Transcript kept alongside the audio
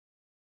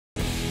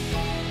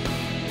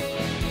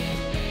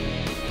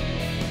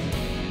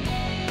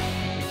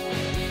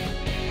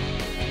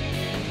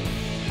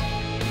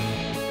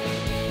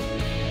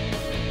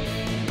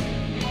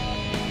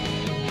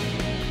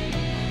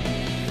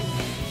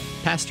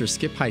Pastor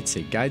Skip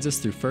Heitzig guides us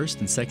through 1st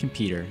and 2nd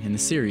Peter in the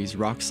series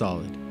Rock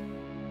Solid.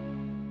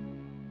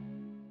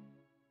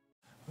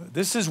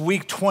 This is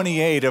week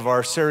 28 of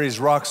our series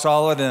Rock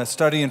Solid and a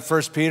study in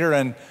 1 Peter,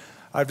 and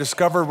I've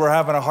discovered we're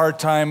having a hard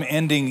time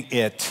ending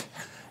it.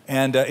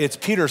 And it's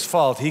Peter's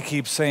fault. He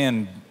keeps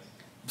saying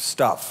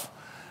stuff.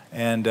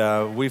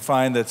 And we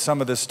find that some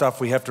of this stuff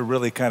we have to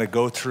really kind of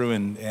go through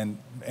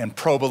and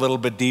probe a little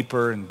bit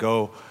deeper and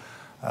go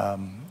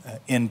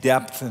in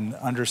depth and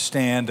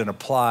understand and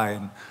apply.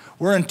 And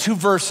we're in 2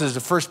 verses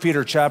of 1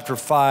 Peter chapter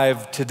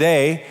 5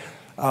 today.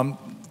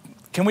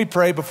 Can we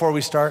pray before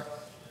we start?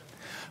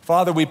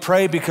 Father, we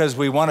pray because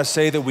we want to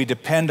say that we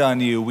depend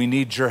on you. We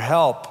need your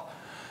help.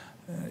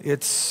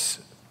 It's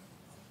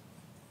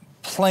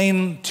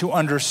plain to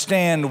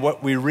understand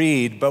what we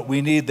read, but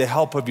we need the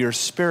help of your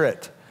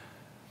Spirit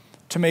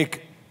to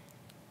make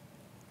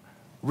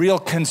real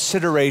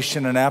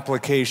consideration and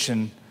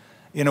application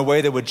in a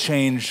way that would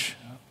change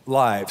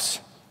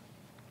lives.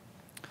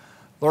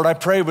 Lord, I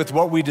pray with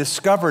what we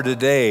discover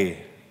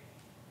today,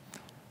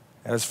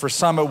 as for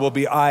some it will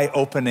be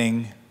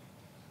eye-opening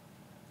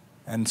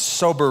and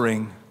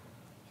sobering.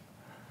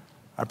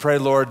 I pray,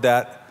 Lord,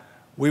 that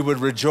we would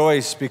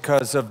rejoice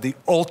because of the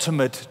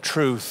ultimate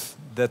truth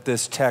that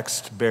this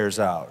text bears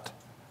out.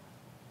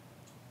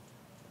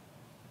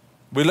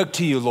 We look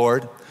to you,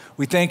 Lord.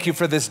 We thank you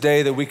for this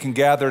day that we can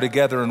gather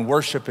together and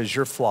worship as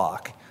your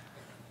flock.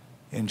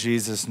 In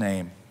Jesus'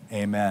 name,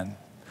 amen.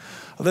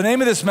 Well, the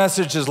name of this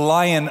message is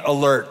Lion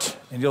Alert,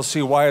 and you'll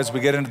see why as we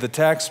get into the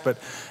text. But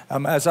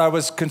as I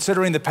was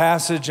considering the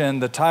passage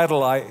and the title,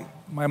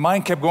 my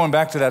mind kept going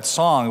back to that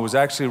song. It was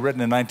actually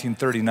written in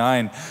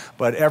 1939,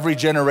 but every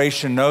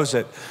generation knows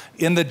it.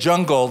 In the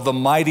jungle, the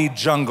mighty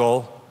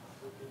jungle,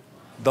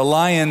 the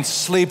lion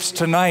sleeps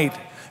tonight.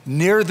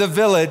 Near the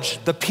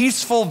village, the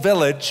peaceful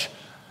village,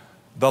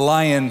 the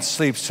lion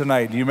sleeps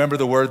tonight. Do you remember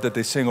the word that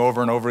they sing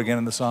over and over again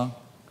in the song?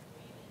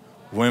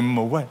 Whim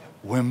away,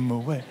 whim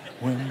away,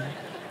 whim away.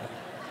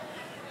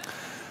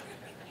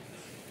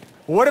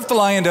 What if the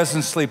lion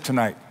doesn't sleep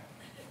tonight?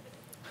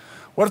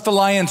 What if the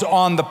lion's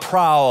on the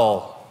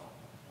prowl?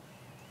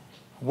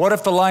 What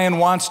if the lion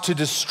wants to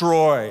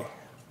destroy?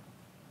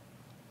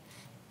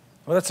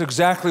 Well, that's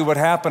exactly what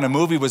happened. A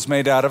movie was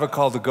made out of it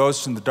called The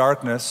Ghost in the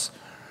Darkness,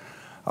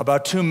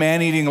 about 2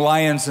 man-eating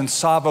lions in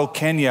Tsavo,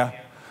 Kenya,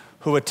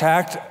 who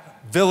attacked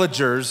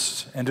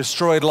villagers and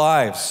destroyed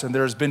lives. And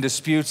there's been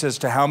disputes as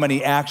to how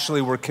many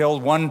actually were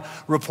killed. One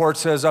report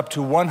says up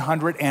to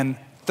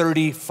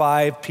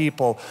 135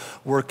 people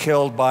were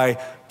killed by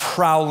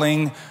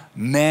prowling,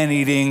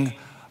 man-eating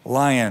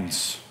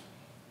lions.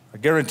 I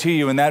guarantee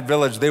you in that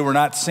village, they were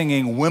not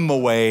singing Whim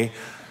Away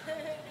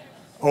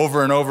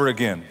over and over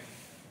again.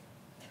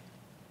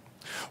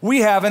 We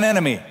have an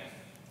enemy.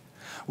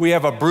 We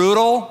have a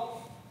brutal,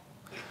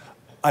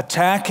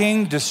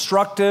 attacking,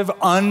 destructive,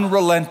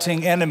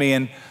 unrelenting enemy,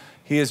 and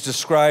he is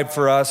described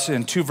for us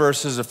in 2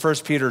 verses of 1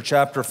 Peter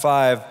chapter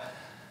 5.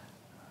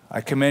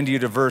 I commend you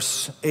to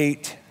verse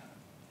 8.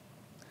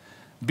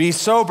 Be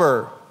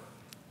sober,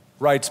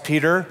 writes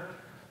Peter,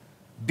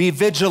 be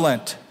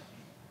vigilant,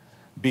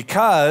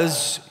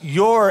 because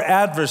your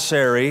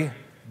adversary,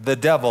 the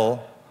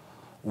devil,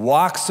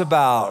 walks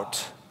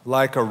about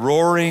like a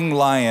roaring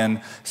lion,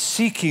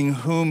 seeking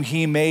whom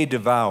he may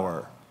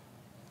devour.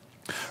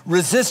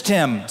 Resist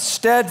him,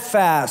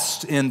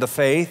 steadfast in the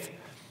faith,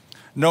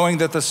 knowing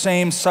that the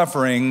same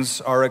sufferings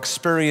are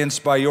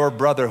experienced by your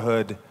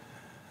brotherhood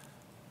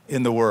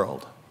in the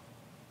world.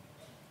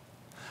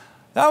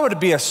 That would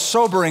be a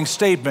sobering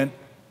statement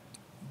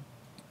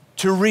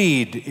to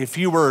read if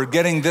you were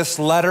getting this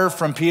letter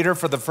from Peter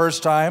for the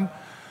first time.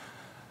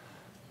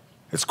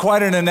 It's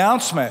quite an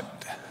announcement,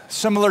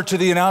 similar to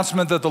the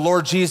announcement that the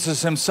Lord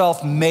Jesus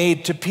himself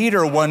made to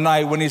Peter one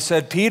night when he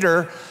said,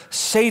 Peter,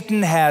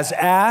 Satan has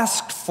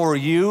asked for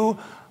you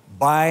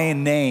by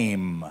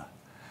name,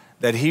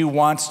 that he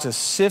wants to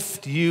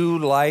sift you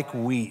like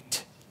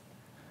wheat.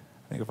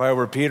 I think if I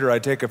were Peter,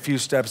 I'd take a few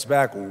steps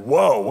back.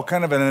 Whoa, what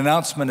kind of an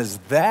announcement is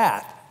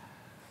that?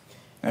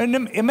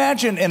 And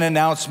imagine an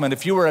announcement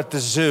if you were at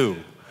the zoo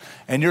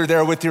and you're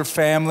there with your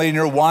family and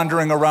you're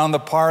wandering around the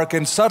park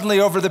and suddenly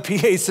over the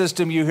PA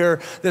system you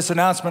hear this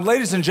announcement.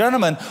 Ladies and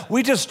gentlemen,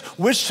 we just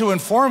wish to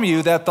inform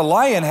you that the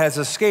lion has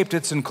escaped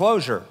its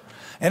enclosure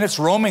and it's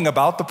roaming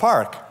about the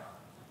park.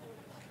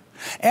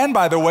 And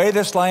by the way,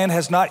 this lion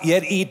has not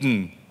yet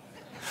eaten,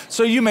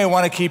 so you may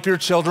want to keep your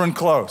children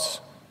close.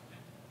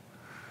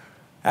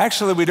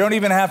 Actually, we don't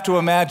even have to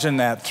imagine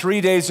that.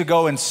 3 days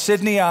ago in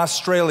Sydney,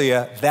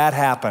 Australia, that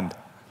happened.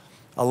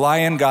 A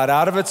lion got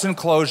out of its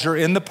enclosure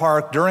in the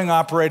park during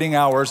operating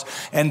hours,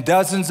 and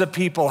dozens of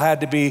people had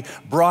to be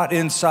brought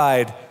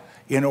inside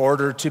in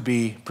order to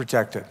be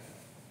protected.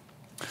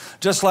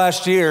 Just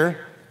last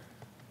year,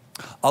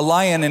 a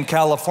lion in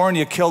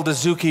California killed a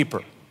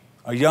zookeeper.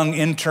 A young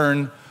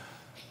intern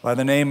by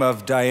the name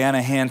of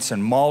Diana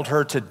Hansen mauled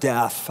her to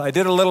death. I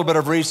did a little bit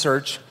of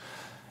research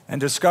and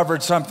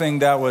discovered something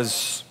that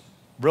was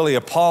really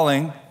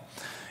appalling.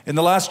 In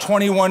the last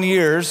 21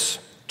 years,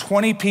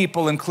 20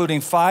 people,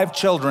 including 5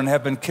 children,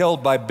 have been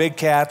killed by big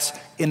cats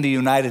in the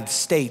United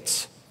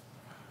States.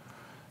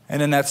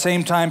 And in that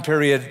same time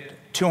period,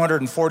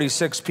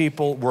 246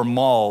 people were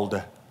mauled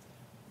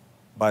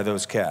by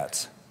those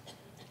cats.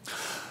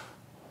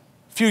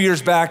 A few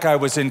years back, I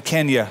was in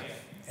Kenya,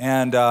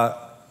 and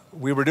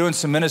we were doing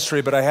some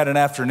ministry, but I had an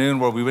afternoon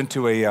where we went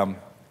to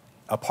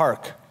a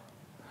park,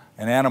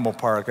 an animal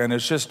park, and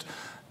it's just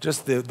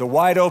the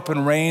wide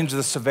open range,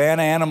 the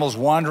savanna animals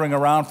wandering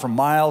around for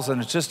miles, and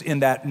it's just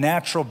in that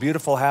natural,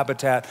 beautiful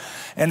habitat.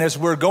 And as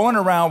we're going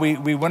around,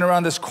 we went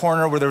around this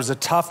corner where there was a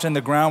tuft in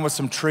the ground with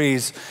some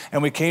trees,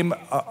 and we came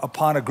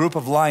upon a group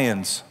of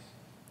lions.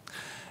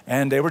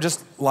 And they were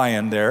just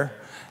lying there,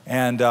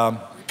 and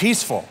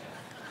peaceful.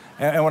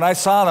 And when I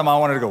saw them, I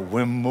wanted to go,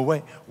 whim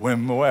away,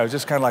 whim away. I was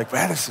just kind of like,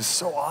 man, this is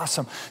so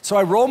awesome. So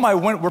I roll my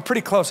window, we're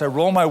pretty close. I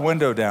roll my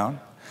window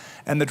down,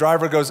 and the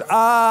driver goes,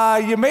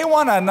 you may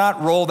want to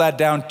not roll that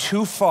down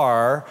too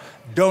far.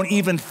 Don't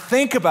even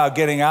think about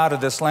getting out of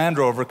this Land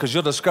Rover, because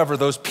you'll discover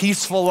those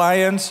peaceful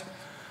lions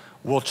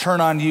will turn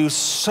on you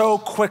so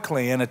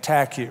quickly and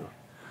attack you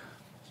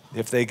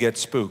if they get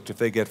spooked, if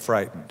they get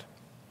frightened.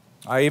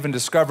 I even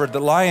discovered that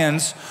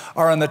lions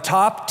are on the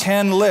top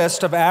 10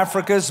 list of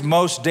Africa's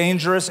most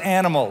dangerous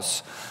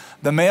animals.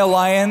 The male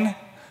lion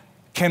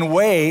can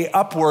weigh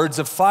upwards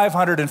of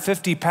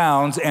 550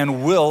 pounds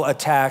and will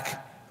attack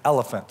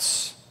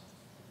elephants.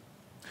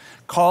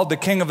 Called the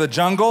king of the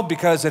jungle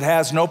because it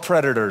has no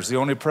predators. The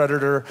only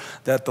predator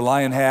that the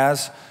lion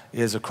has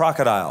is a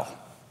crocodile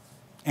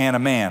and a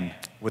man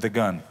with a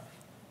gun.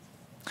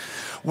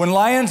 When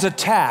lions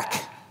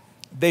attack,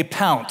 they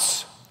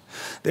pounce.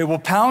 They will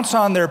pounce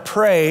on their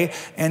prey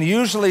and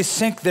usually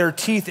sink their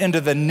teeth into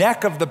the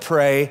neck of the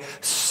prey,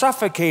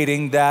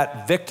 suffocating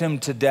that victim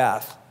to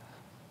death.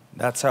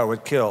 That's how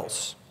it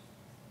kills.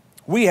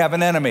 We have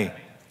an enemy.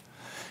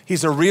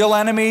 He's a real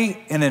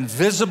enemy, an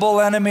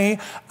invisible enemy,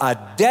 a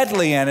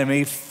deadly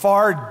enemy,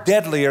 far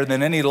deadlier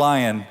than any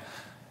lion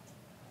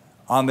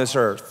on this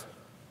earth.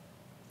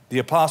 The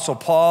Apostle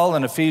Paul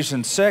in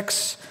Ephesians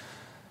 6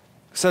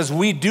 says,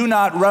 we do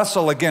not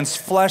wrestle against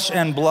flesh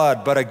and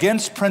blood, but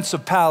against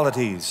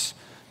principalities,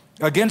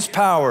 against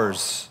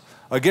powers,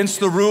 against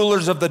the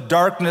rulers of the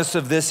darkness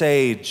of this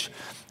age,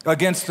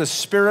 against the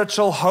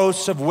spiritual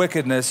hosts of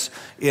wickedness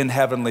in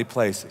heavenly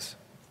places.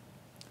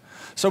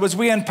 So as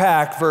we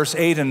unpack verse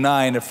 8 and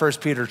 9 of 1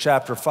 Peter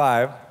chapter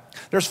 5,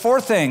 there's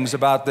 4 things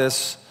about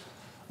this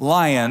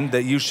lion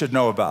that you should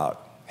know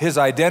about. His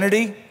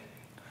identity,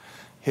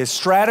 his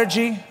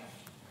strategy,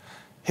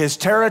 his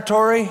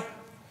territory,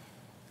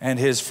 and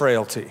his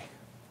frailty.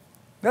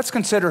 Let's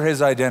consider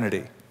his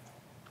identity.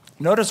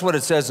 Notice what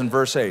it says in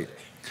verse 8.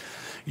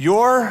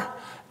 Your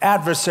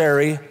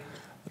adversary,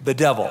 the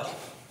devil.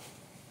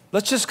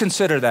 Let's just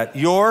consider that.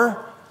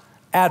 Your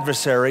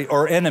adversary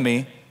or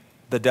enemy,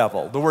 the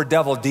devil. The word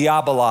devil,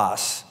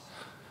 diabolos,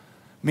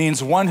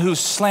 means one who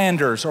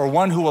slanders or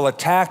one who will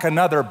attack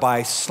another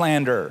by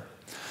slander.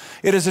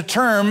 It is a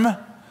term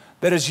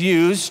that is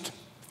used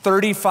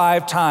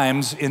 35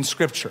 times in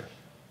Scripture.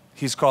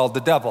 He's called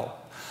the devil.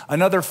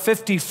 Another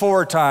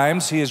 54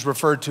 times he is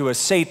referred to as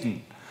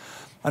Satan.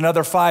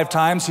 Another 5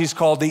 times he's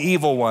called the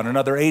evil one.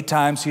 Another 8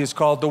 times he is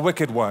called the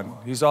wicked one.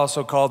 He's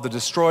also called the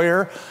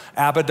destroyer,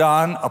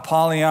 Abaddon,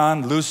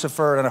 Apollyon,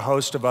 Lucifer, and a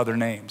host of other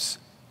names.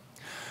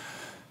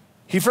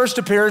 He first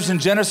appears in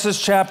Genesis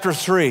chapter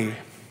 3.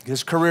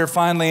 His career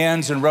finally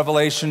ends in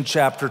Revelation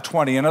chapter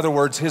 20. In other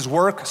words, his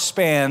work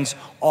spans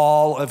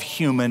all of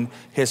human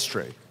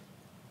history.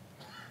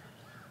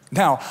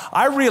 Now,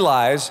 I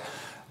realize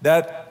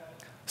that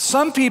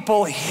some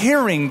people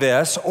hearing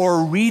this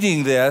or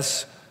reading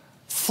this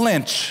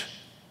flinch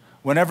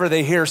whenever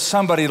they hear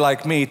somebody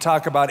like me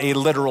talk about a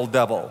literal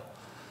devil.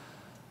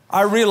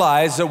 I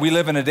realize that we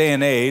live in a day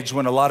and age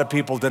when a lot of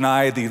people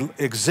deny the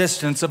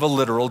existence of a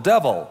literal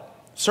devil.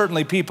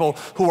 Certainly people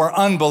who are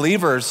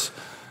unbelievers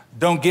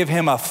don't give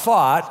him a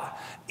thought.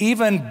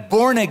 Even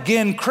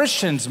born-again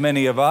Christians,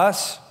 many of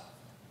us,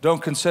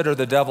 don't consider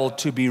the devil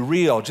to be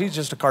real. He's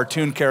just a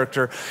cartoon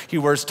character. He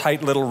wears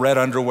tight little red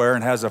underwear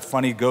and has a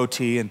funny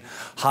goatee and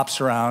hops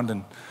around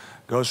and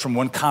goes from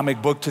one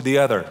comic book to the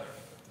other.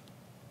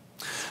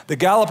 The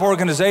Gallup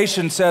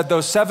organization said though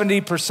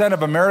 70%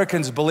 of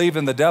Americans believe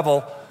in the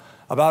devil,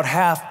 about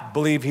half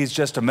believe he's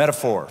just a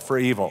metaphor for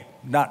evil.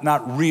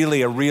 Not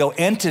really a real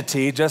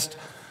entity, just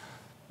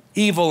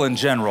evil in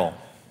general.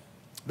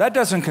 That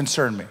doesn't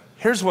concern me.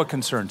 Here's what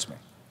concerns me.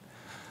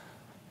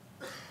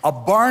 A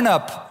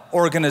Barna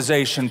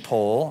organization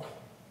polled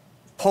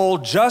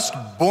just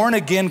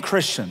born-again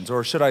Christians,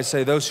 or should I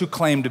say those who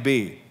claim to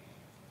be,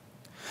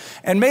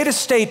 and made a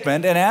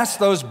statement and asked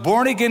those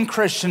born-again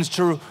Christians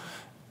to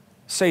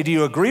say, do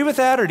you agree with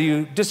that or do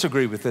you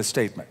disagree with this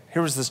statement?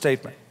 Here was the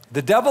statement.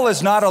 The devil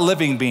is not a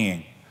living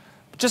being,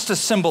 just a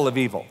symbol of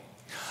evil.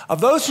 Of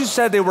those who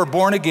said they were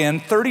born again,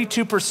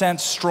 32%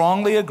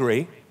 strongly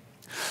agree,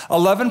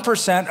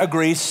 11%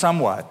 agree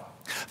somewhat,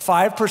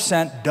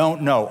 5%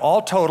 don't know.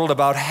 All totaled,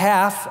 about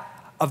half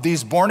of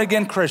these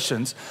born-again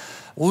Christians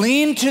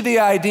lean to the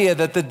idea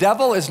that the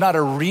devil is not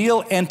a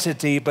real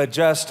entity, but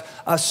just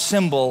a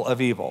symbol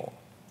of evil.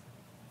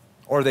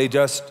 Or they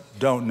just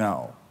don't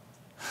know.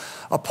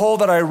 A poll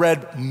that I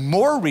read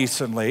more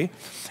recently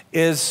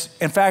is,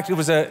 in fact, it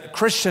was a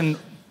Christian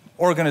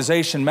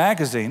organization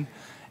magazine,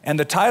 and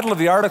the title of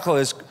the article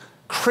is,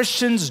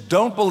 "Christians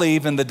Don't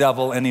Believe in the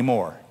Devil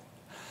Anymore."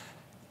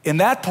 In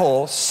that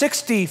poll,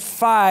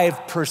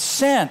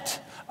 65%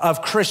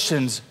 of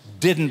Christians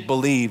didn't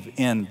believe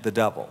in the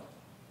devil.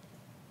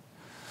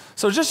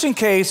 So just in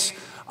case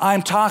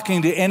I'm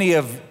talking to any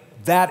of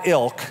that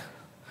ilk,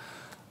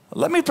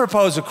 let me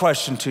propose a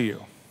question to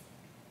you.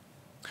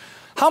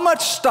 How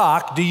much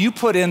stock do you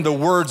put in the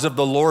words of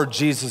the Lord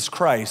Jesus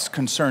Christ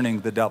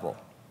concerning the devil?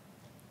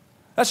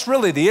 That's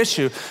really the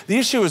issue. The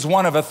issue is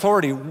one of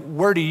authority.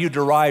 Where do you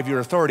derive your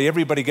authority?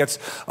 Everybody gets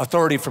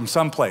authority from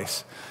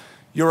someplace.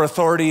 Your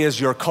authority is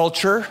your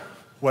culture,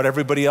 what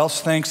everybody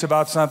else thinks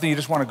about something. You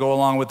just want to go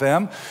along with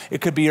them.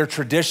 It could be your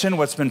tradition,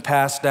 what's been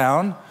passed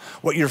down.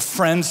 What your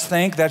friends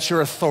think, that's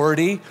your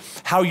authority.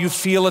 How you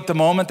feel at the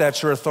moment,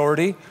 that's your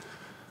authority.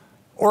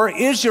 Or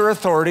is your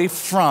authority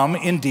from,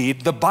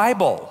 indeed, the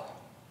Bible?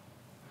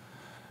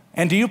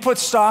 And do you put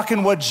stock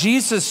in what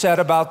Jesus said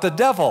about the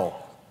devil?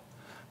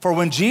 For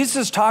when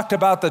Jesus talked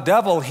about the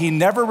devil, he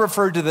never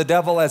referred to the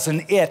devil as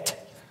an it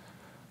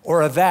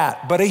or a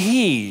that, but a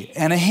he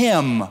and a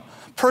him.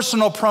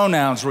 Personal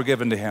pronouns were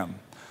given to him.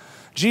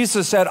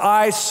 Jesus said,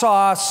 "I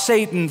saw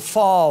Satan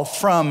fall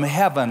from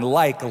heaven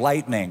like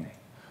lightning."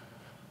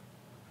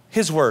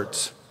 His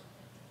words,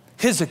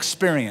 his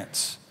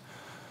experience.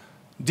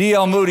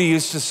 D.L. Moody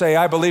used to say,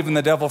 "I believe in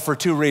the devil for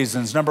two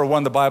reasons. Number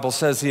one, the Bible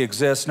says he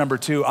exists. Number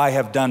two, I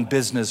have done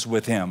business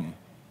with him."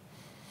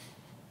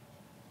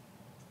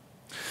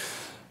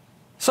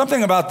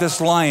 Something about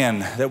this lion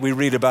that we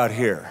read about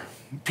here.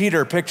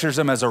 Peter pictures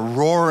him as a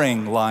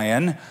roaring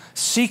lion,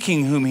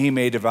 seeking whom he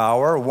may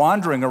devour,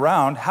 wandering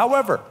around.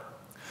 However,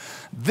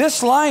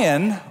 this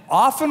lion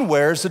often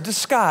wears a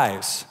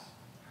disguise.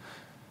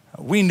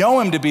 We know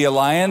him to be a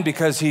lion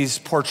because he's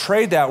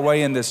portrayed that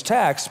way in this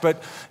text,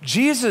 but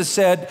Jesus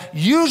said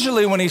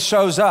usually when he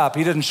shows up,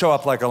 he doesn't show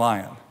up like a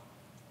lion,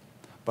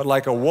 but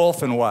like a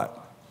wolf in what?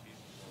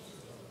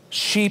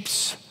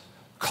 Sheep's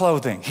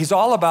clothing. He's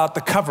all about the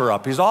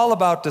cover-up. He's all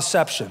about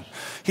deception.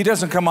 He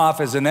doesn't come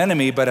off as an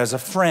enemy, but as a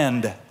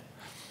friend.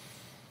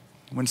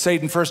 When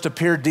Satan first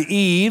appeared to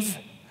Eve,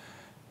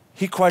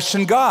 he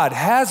questioned God.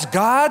 Has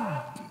God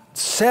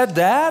said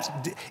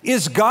that?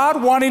 Is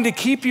God wanting to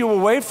keep you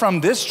away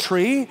from this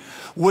tree?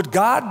 Would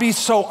God be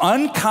so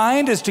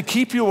unkind as to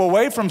keep you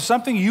away from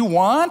something you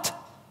want?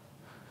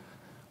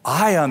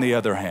 I, on the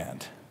other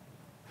hand,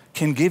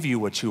 can give you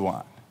what you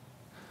want.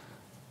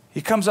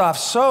 He comes off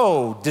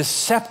so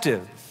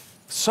deceptive,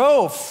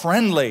 so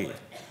friendly,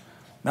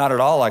 not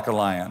at all like a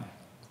lion.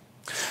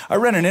 I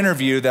read an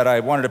interview that I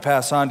wanted to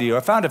pass on to you.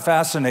 I found it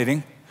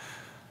fascinating.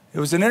 It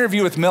was an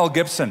interview with Mel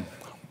Gibson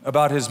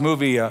about his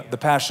movie, The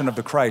Passion of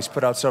the Christ,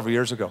 put out several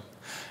years ago.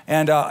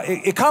 And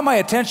it caught my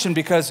attention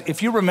because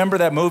if you remember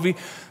that movie,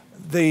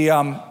 the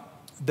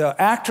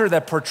actor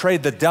that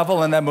portrayed the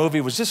devil in that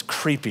movie was just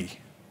creepy.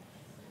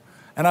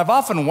 And I've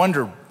often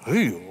wondered,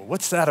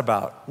 what's that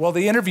about? Well,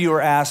 the interviewer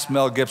asked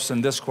Mel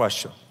Gibson this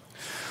question.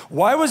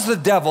 Why was the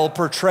devil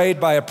portrayed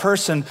by a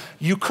person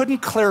you couldn't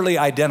clearly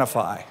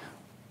identify?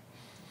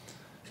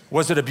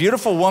 Was it a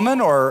beautiful woman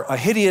or a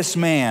hideous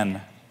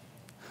man?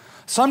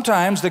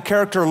 Sometimes the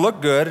character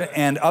looked good,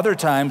 and other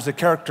times the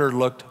character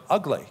looked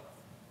ugly.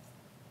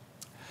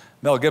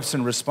 Mel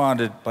Gibson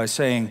responded by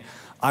saying,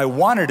 I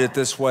wanted it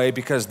this way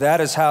because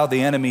that is how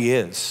the enemy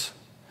is.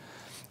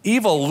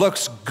 Evil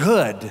looks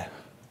good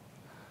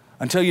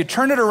until you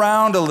turn it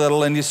around a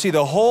little and you see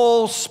the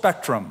whole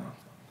spectrum,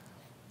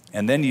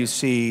 and then you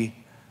see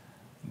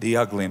the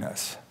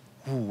ugliness.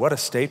 Ooh, what a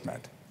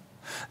statement.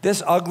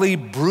 This ugly,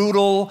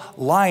 brutal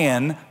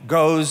lion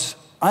goes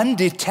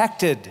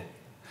undetected.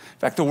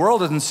 In fact, the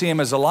world doesn't see him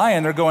as a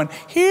lion. They're going,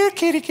 here,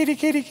 kitty, kitty,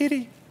 kitty,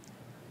 kitty.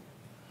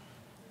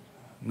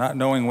 Not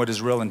knowing what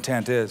his real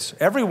intent is.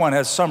 Everyone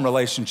has some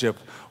relationship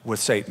with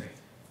Satan.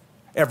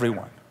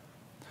 Everyone.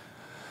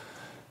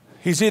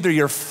 He's either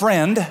your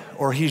friend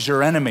or he's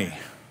your enemy.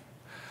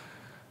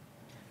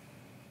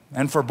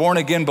 And for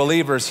born-again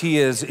believers, he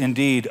is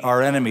indeed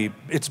our enemy.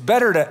 It's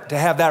better to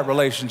have that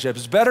relationship.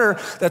 It's better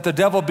that the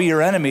devil be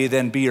your enemy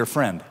than be your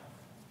friend.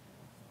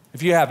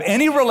 If you have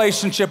any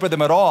relationship with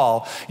him at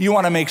all, you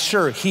want to make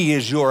sure he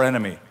is your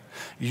enemy,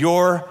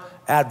 your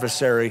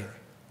adversary,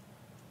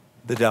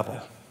 the devil.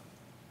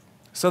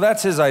 So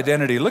that's his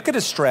identity. Look at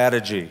his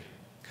strategy.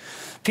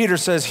 Peter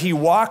says he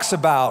walks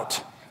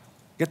about.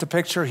 Get the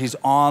picture? He's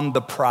on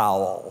the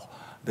prowl,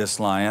 this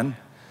lion.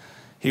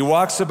 He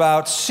walks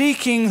about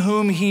seeking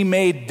whom he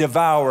may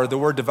devour. The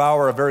word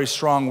devour, a very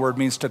strong word,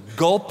 means to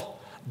gulp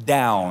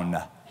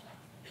down.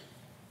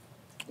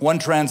 One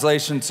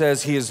translation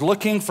says he is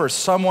looking for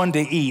someone to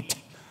eat.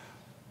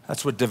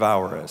 That's what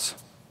devour is.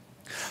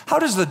 How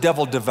does the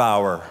devil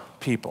devour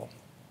people?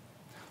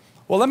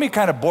 Well, let me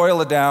kind of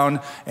boil it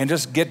down and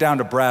just get down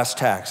to brass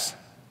tacks.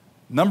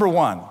 Number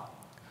one,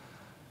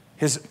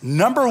 his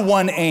number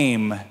one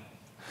aim,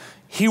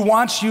 he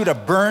wants you to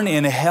burn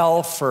in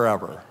hell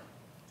forever.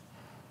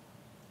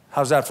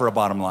 How's that for a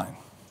bottom line?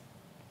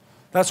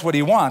 That's what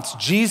he wants.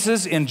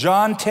 Jesus in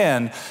John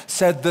 10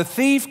 said, the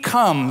thief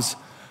comes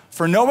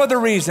for no other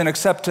reason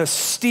except to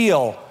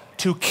steal,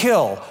 to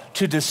kill,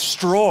 to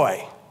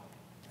destroy.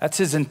 That's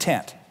his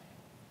intent.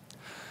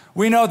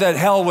 We know that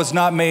hell was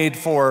not made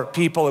for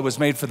people, it was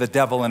made for the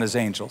devil and his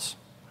angels.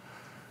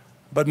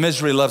 But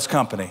misery loves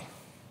company.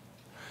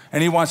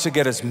 And he wants to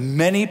get as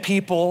many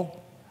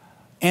people,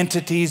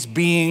 entities,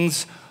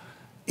 beings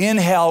in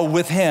hell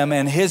with him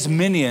and his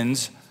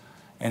minions,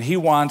 and he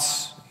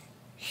wants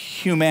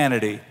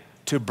humanity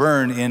to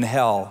burn in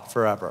hell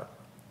forever.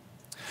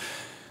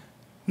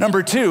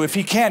 Number two, if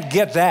he can't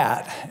get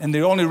that, and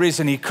the only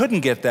reason he couldn't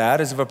get that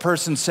is if a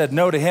person said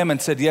no to him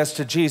and said yes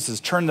to Jesus,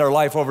 turned their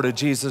life over to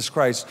Jesus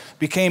Christ,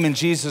 became, in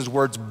Jesus'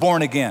 words,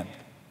 born again.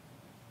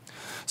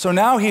 So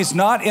now he's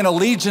not in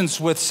allegiance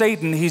with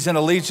Satan, he's in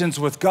allegiance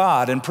with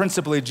God and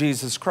principally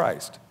Jesus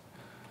Christ.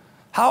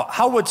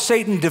 How would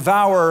Satan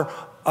devour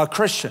a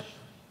Christian?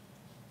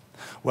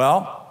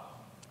 Well,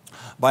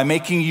 by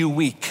making you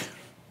weak.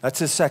 That's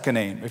his second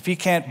aim. If he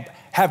can't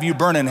have you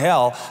burn in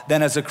hell,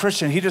 then as a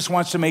Christian, he just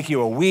wants to make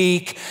you a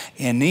weak,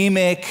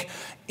 anemic,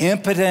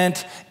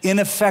 impotent,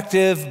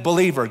 ineffective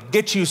believer.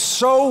 Get you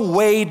so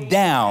weighed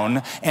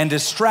down and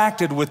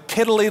distracted with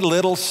piddly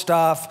little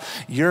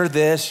stuff. You're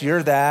this,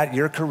 you're that,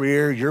 your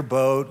career, your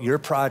boat, your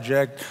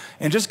project,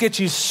 and just get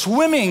you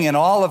swimming in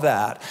all of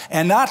that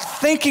and not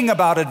thinking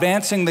about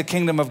advancing the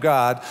kingdom of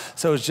God.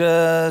 So it's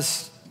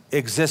just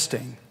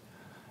existing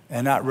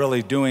and not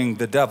really doing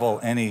the devil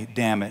any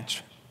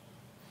damage.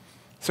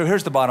 So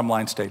here's the bottom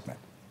line statement.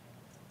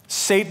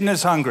 Satan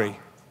is hungry,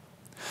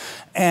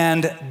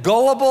 and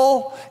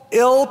gullible,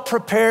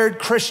 ill-prepared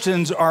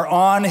Christians are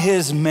on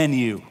his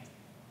menu.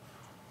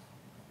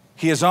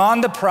 He is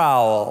on the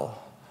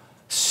prowl,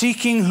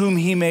 seeking whom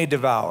he may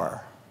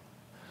devour.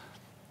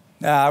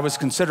 Now, I was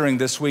considering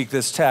this week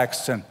this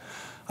text, and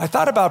I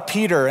thought about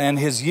Peter and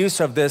his use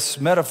of this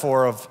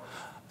metaphor of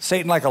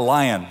Satan like a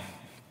lion.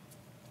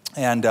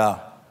 And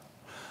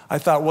I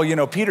thought, well, you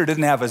know, Peter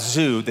didn't have a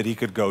zoo that he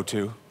could go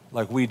to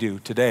like we do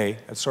today.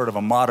 It's sort of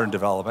a modern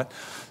development.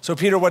 So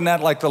Peter wasn't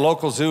at like the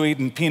local zoo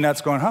eating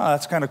peanuts going,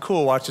 that's kind of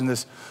cool watching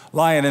this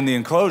lion in the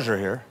enclosure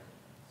here.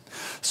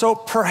 So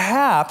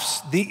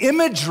perhaps the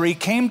imagery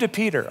came to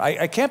Peter.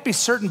 I can't be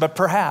certain, but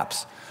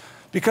perhaps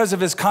because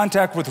of his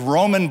contact with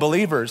Roman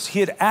believers,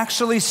 he had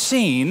actually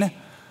seen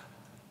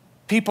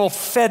people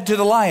fed to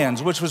the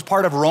lions, which was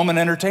part of Roman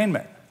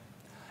entertainment.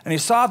 And he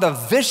saw the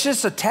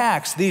vicious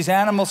attacks these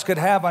animals could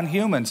have on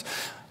humans.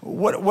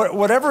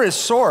 Whatever his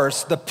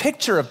source, the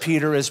picture of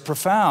Peter is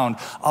profound.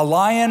 A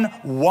lion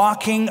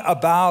walking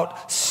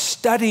about,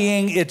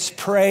 studying its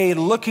prey,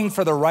 looking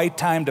for the right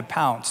time to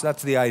pounce.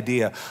 That's the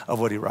idea of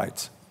what he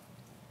writes.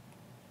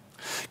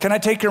 Can I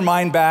take your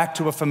mind back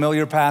to a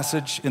familiar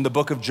passage in the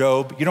book of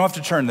Job? You don't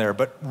have to turn there,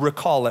 but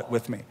recall it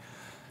with me.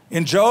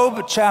 In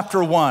Job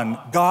chapter 1,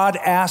 God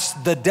asks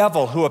the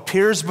devil who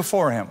appears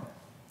before him.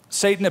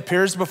 Satan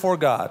appears before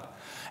God.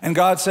 And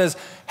God says,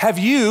 have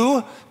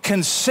you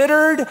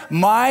considered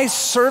my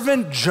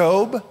servant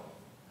Job?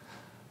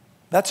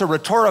 That's a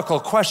rhetorical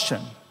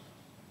question.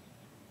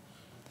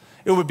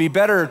 It would be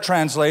better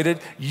translated,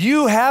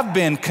 you have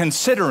been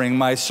considering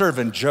my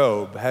servant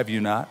Job, have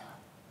you not?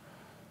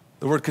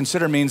 The word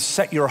consider means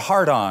set your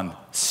heart on,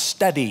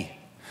 study.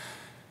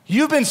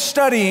 You've been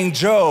studying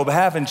Job,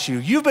 haven't you?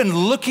 You've been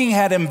looking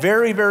at him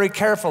very, very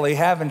carefully,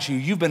 haven't you?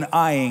 You've been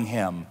eyeing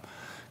him.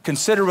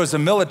 Consider was a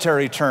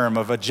military term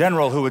of a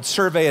general who would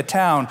survey a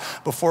town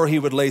before he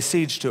would lay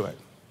siege to it.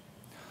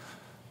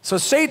 So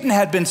Satan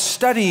had been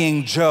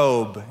studying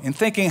Job and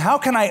thinking, how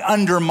can I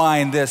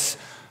undermine this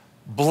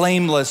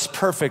blameless,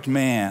 perfect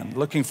man,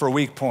 looking for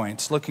weak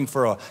points, looking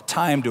for a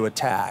time to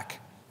attack.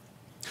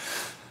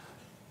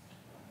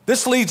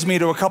 This leads me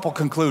to a couple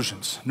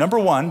conclusions. Number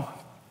one,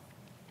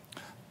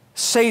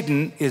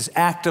 Satan is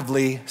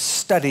actively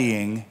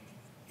studying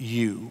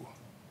you.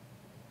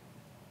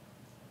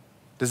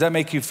 Does that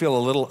make you feel a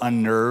little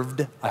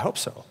unnerved? I hope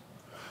so.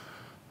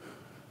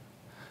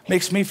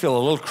 Makes me feel a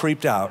little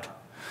creeped out.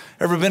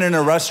 Ever been in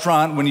a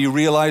restaurant when you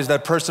realize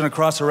that person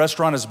across the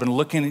restaurant has been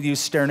looking at you,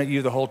 staring at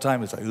you the whole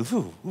time? It's like,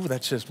 ooh,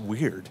 that's just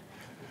weird.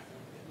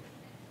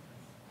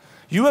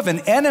 You have an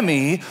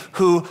enemy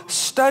who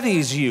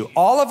studies you.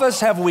 All of us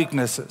have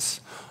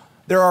weaknesses.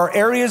 There are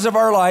areas of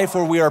our life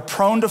where we are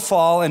prone to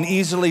fall and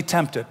easily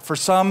tempted. For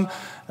some,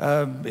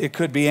 it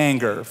could be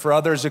anger. For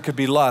others, it could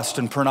be lust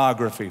and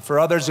pornography. For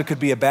others, it could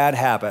be a bad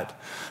habit.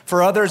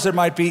 For others, it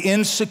might be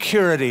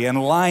insecurity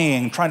and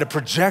lying, trying to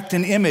project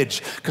an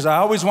image, because I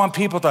always want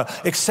people to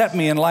accept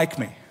me and like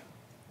me.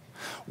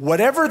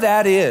 Whatever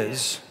that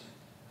is,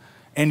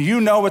 and you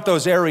know what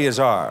those areas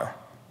are,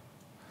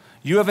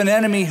 you have an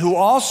enemy who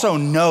also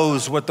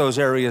knows what those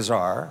areas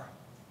are.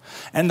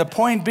 And the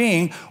point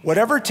being,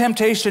 whatever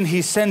temptation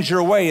he sends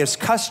your way is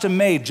custom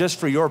made just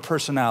for your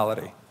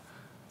personality.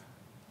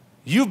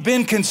 You've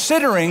been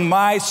considering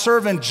my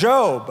servant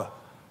Job.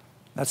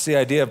 That's the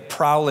idea of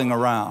prowling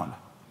around.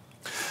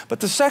 But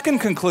the second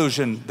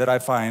conclusion that I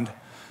find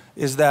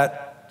is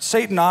that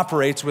Satan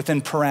operates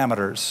within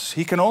parameters.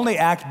 He can only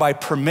act by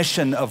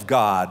permission of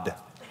God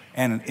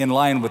and in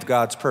line with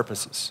God's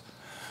purposes.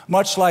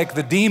 Much like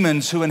the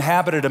demons who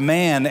inhabited a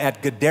man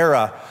at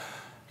Gadara,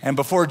 and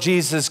before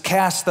Jesus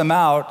cast them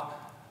out,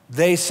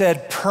 they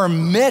said,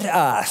 "Permit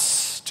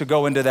us to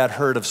go into that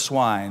herd of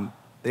swine."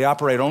 They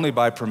operate only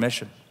by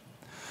permission.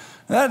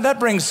 That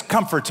brings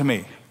comfort to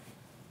me.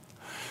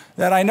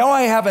 That I know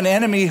I have an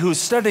enemy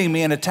who's studying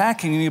me and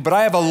attacking me, but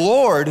I have a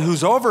Lord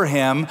who's over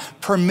him,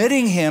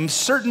 permitting him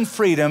certain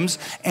freedoms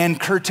and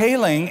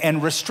curtailing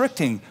and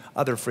restricting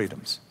other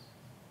freedoms.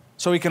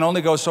 So he can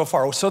only go so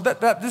far. So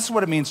this is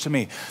what it means to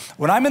me.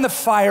 When I'm in the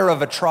fire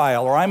of a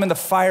trial or I'm in the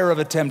fire of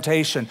a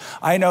temptation,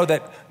 I know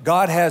that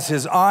God has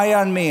his eye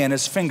on me and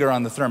his finger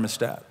on the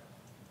thermostat.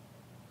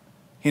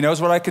 He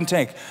knows what I can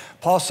take.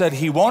 Paul said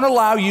he won't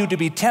allow you to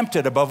be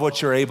tempted above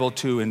what you're able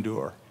to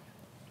endure.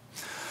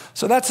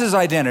 So that's his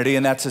identity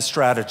and that's his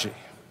strategy.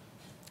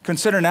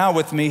 Consider now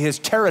with me his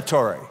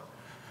territory.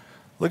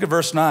 Look at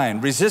verse 9.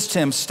 Resist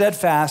him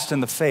steadfast in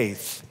the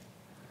faith,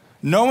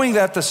 knowing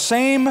that the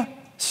same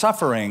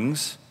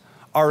sufferings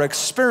are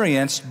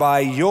experienced by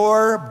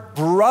your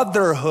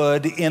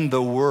brotherhood in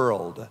the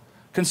world.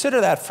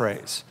 Consider that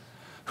phrase.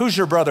 Who's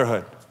your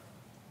brotherhood?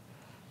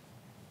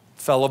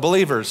 Fellow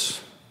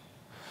believers.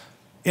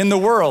 In the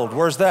world,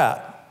 where's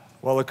that?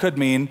 Well, it could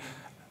mean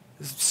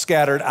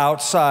scattered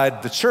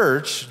outside the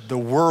church, the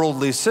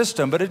worldly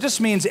system, but it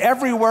just means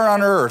everywhere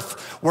on earth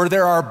where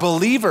there are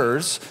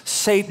believers,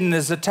 Satan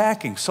is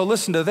attacking. So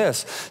listen to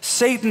this.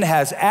 Satan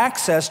has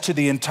access to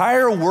the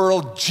entire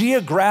world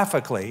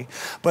geographically,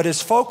 but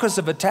his focus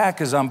of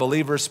attack is on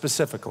believers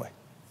specifically.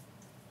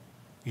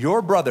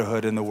 Your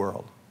brotherhood in the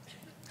world.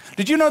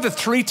 Did you know that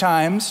 3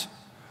 times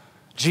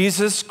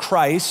Jesus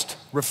Christ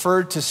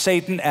referred to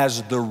Satan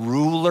as the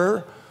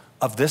ruler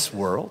of this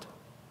world?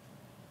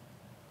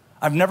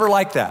 I've never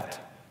liked that.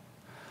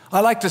 I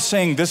like to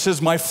sing, "This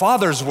is my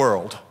Father's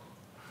world."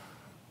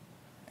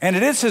 And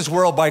it is his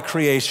world by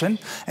creation,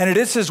 and it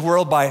is his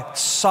world by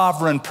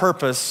sovereign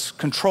purpose,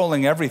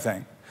 controlling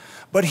everything.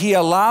 But he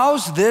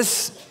allows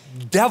this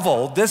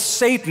devil, this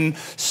Satan,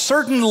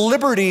 certain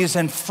liberties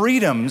and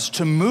freedoms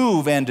to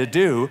move and to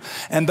do.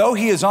 And though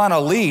he is on a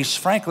leash,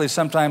 frankly,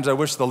 sometimes I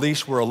wish the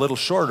leash were a little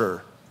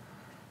shorter.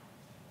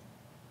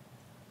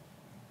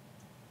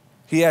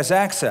 He has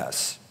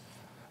access.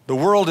 The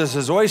world is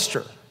his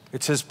oyster.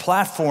 It's his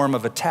platform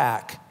of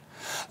attack.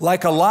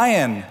 Like a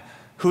lion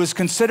who is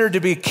considered to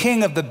be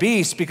king of the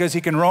beasts because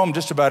he can roam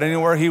just about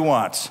anywhere he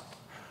wants.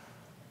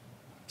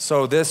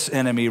 So this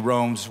enemy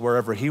roams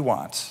wherever he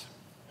wants.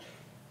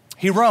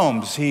 He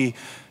roams, he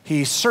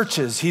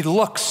searches, he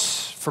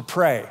looks for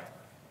prey.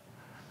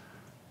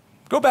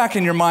 Go back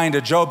in your mind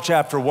to Job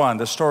chapter 1,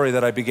 the story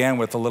that I began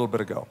with a little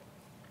bit ago.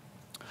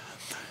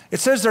 It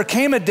says there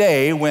came a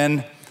day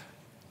when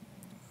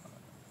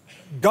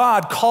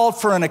God called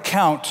for an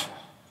account,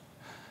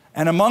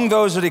 and among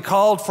those that he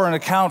called for an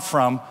account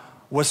from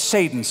was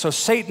Satan. So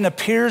Satan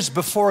appears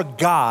before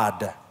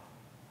God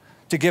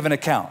to give an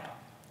account.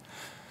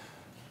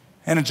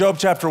 And in Job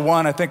chapter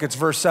 1, I think it's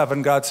verse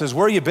 7, God says,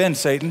 "Where you been,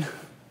 Satan?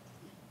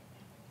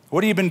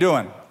 What have you been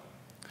doing?"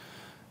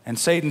 And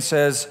Satan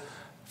says,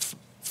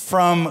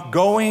 "From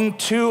going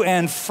to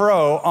and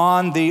fro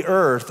on the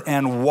earth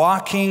and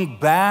walking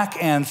back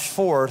and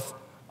forth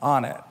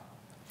on it."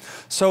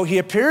 So he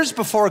appears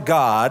before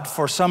God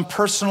for some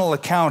personal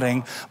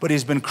accounting, but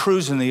he's been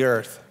cruising the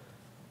earth.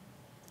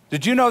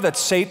 Did you know that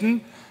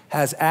Satan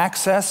has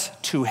access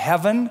to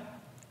heaven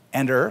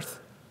and earth?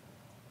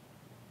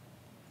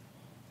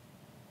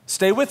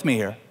 Stay with me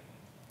here.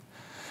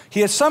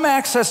 He has some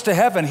access to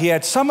heaven. He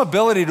had some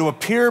ability to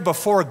appear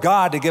before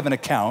God to give an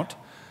account,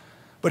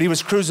 but he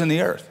was cruising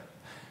the earth.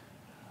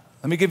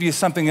 Let me give you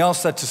something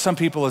else that to some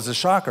people is a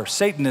shocker.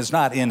 Satan is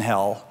not in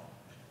hell.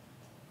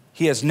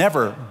 He has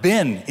never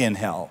been in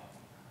hell.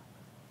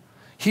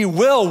 He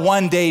will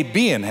one day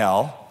be in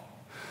hell.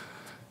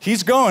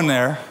 He's going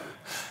there.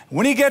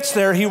 When he gets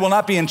there, he will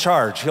not be in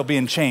charge. He'll be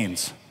in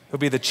chains. He'll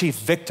be the chief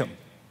victim.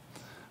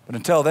 But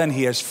until then,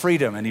 he has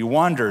freedom, and he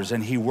wanders,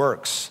 and he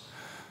works.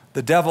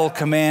 The devil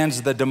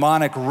commands the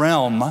demonic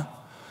realm,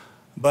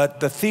 but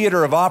the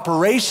theater of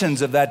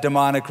operations of that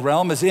demonic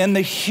realm is in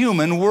the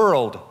human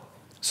world.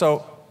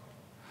 So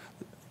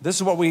this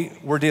is what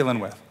we're dealing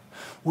with.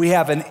 We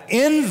have an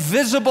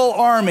invisible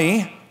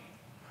army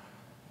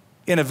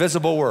in a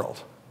visible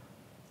world.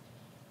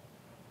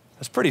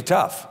 That's pretty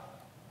tough.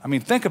 I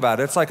mean, think about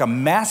it. It's like a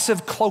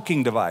massive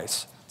cloaking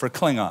device for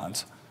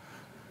Klingons.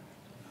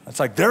 It's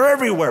like they're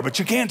everywhere, but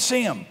you can't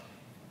see them.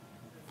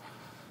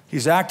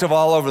 He's active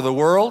all over the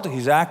world.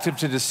 He's active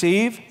to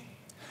deceive.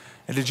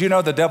 And did you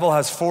know the devil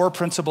has 4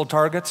 principal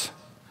targets?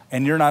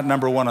 And you're not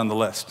number 1 on the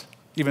list,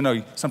 even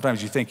though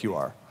sometimes you think you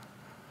are.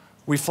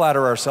 We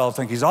flatter ourselves,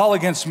 think he's all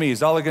against me,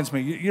 he's all against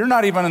me. You're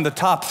not even in the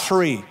top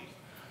 3.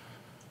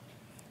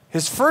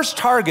 His first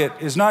target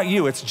is not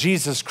you, it's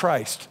Jesus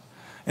Christ.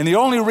 And the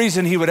only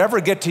reason he would ever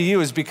get to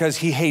you is because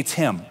he hates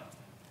him.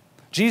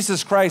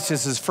 Jesus Christ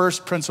is his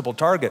first principal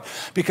target,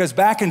 because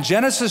back in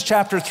Genesis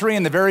chapter 3,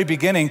 in the very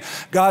beginning,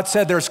 God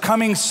said, there's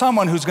coming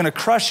someone who's going to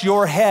crush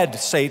your head,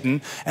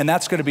 Satan, and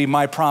that's going to be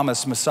my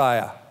promised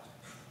Messiah,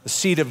 the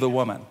seed of the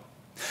woman.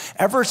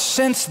 Ever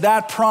since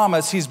that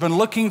promise, he's been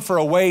looking for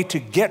a way to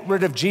get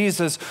rid of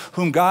Jesus,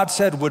 whom God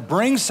said would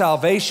bring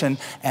salvation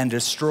and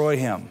destroy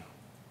him.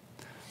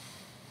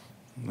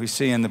 We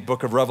see in the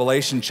book of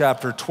Revelation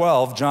chapter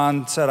 12,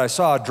 John said, I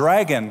saw a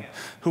dragon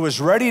who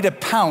was ready to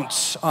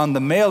pounce on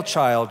the male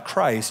child,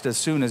 Christ, as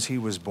soon as he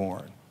was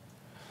born.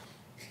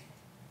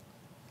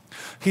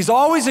 He's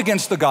always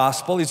against the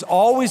gospel. He's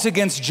always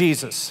against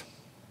Jesus.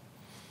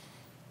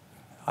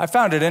 I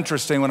found it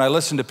interesting when I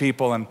listen to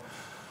people, and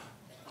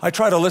I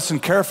try to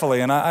listen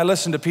carefully, and I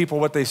listen to people,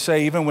 what they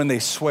say, even when they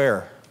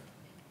swear.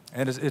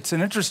 And it's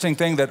an interesting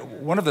thing that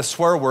one of the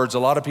swear words a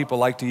lot of people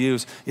like to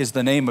use is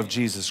the name of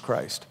Jesus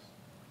Christ.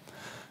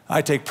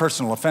 I take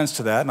personal offense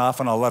to that, and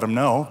often I'll let them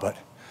know, but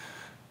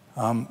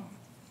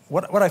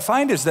what I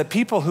find is that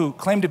people who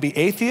claim to be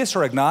atheists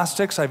or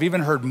agnostics, I've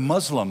even heard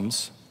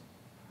Muslims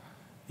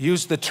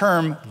use the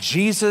term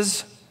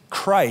Jesus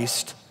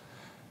Christ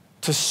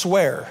to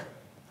swear.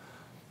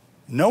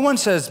 No one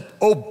says,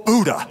 oh,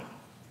 Buddha.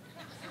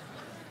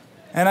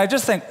 And I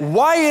just think,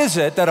 why is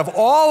it that of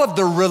all of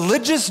the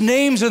religious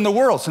names in the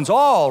world, since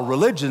all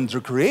religions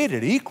are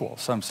created equal,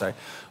 some say,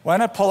 why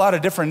not pull out a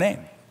different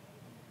name?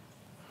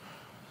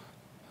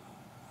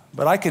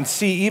 But I can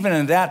see even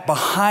in that,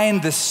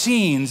 behind the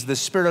scenes, the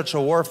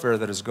spiritual warfare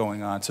that is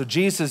going on. So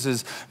Jesus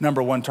is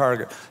number one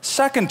target.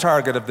 Second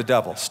target of the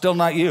devil, still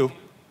not you,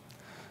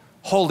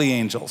 holy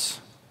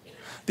angels.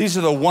 These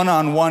are the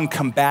one-on-one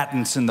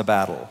combatants in the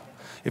battle.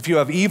 If you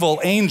have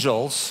evil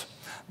angels,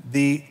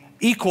 the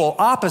equal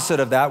opposite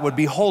of that would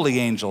be holy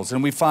angels.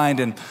 And we find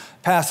in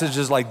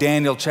passages like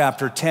Daniel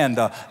chapter 10,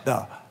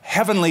 the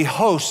heavenly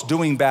host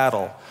doing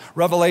battle.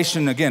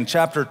 Revelation, again,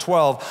 chapter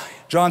 12,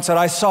 John said,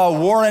 I saw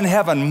war in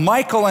heaven,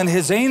 Michael and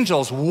his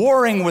angels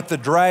warring with the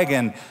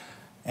dragon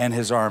and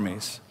his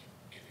armies.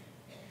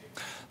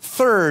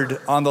 Third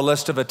on the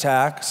list of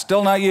attack,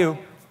 still not you,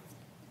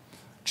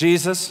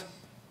 Jesus,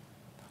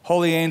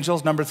 holy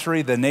angels. Number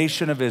three, the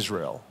nation of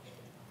Israel.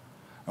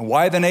 And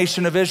why the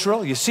nation of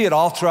Israel? You see it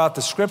all throughout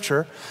the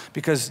scripture,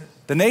 because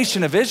the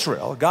nation of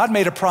Israel, God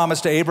made a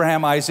promise to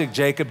Abraham, Isaac,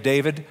 Jacob,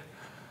 David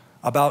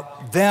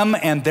about them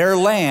and their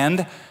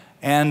land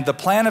and the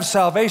plan of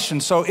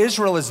salvation. So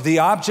Israel is the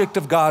object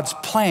of God's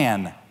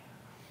plan.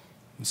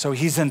 And so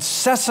he's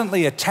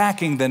incessantly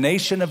attacking the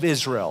nation of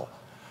Israel.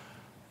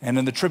 And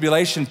in the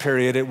tribulation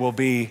period, it will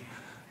be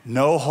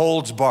no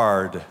holds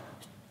barred.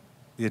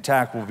 The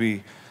attack will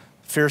be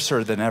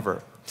fiercer than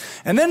ever.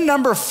 And then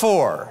number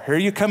four, here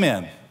you come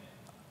in,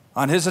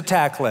 on his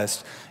attack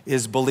list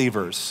is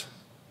believers.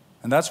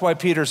 And that's why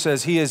Peter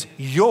says he is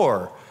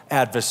your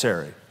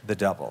adversary, the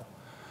devil.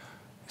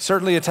 He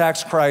certainly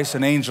attacks Christ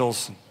and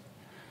angels,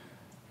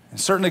 and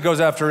certainly goes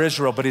after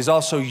Israel, but he's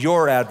also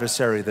your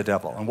adversary, the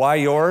devil. And why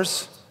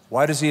yours?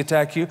 Why does he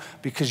attack you?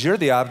 Because you're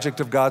the object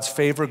of God's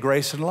favor,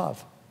 grace, and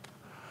love.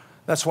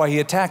 That's why he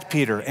attacked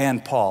Peter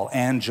and Paul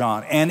and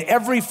John and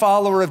every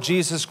follower of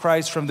Jesus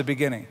Christ from the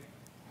beginning.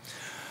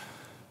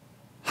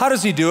 How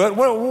does he do it?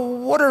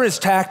 What are his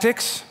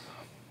tactics?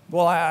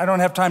 Well, I don't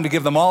have time to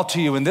give them all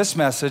to you in this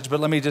message, but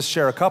let me just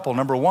share a couple.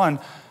 Number one,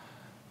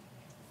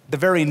 the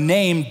very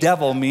name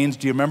devil means,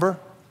 do you remember?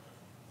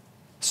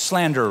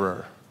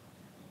 Slanderer.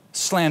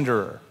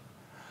 Slanderer.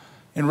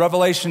 In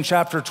Revelation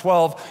chapter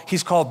 12,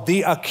 he's called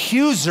the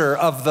accuser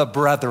of the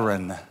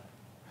brethren.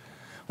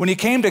 When he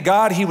came to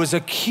God, he was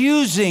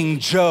accusing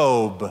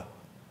Job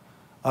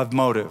of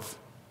motive.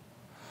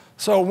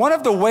 So one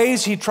of the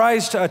ways he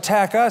tries to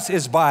attack us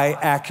is by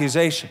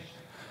accusation.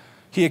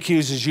 He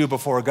accuses you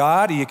before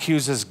God. He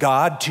accuses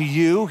God to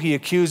you. He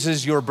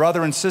accuses your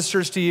brother and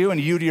sisters to you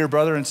and you to your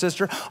brother and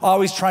sister,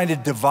 always trying to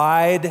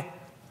divide.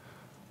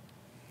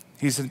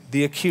 He's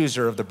the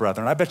accuser of the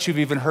brethren. I bet you've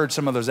even heard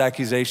some of those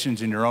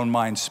accusations in your own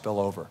mind spill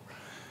over.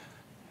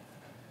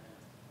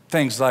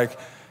 Things like,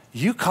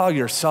 you call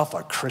yourself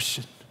a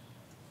Christian.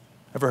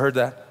 Ever heard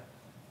that?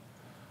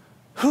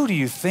 Who do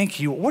you think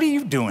what are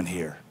you doing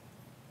here?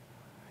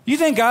 You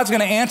think God's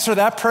going to answer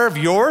that prayer of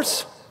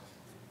yours?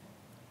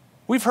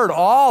 We've heard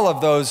all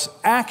of those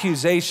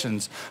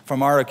accusations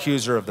from our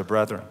accuser of the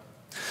brethren.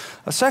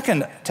 A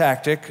second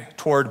tactic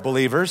toward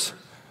believers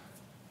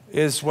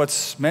is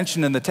what's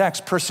mentioned in the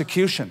text,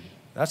 persecution.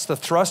 That's the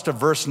thrust of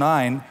verse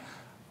 9.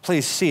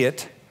 Please see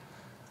it.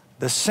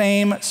 The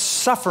same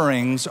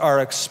sufferings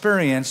are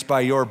experienced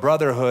by your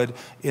brotherhood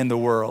in the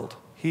world.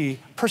 He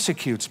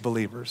persecutes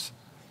believers.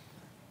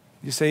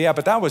 You say, yeah,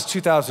 but that was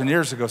 2,000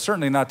 years ago.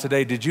 Certainly not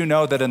today. Did you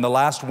know that in the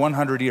last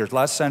 100 years,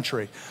 last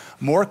century,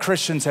 more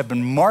Christians have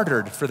been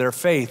martyred for their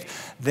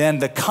faith than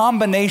the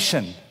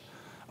combination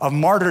of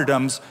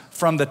martyrdoms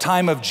from the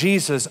time of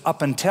Jesus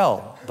up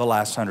until the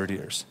last 100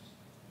 years?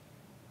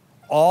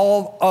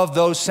 All of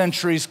those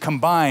centuries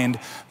combined,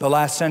 the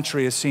last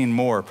century has seen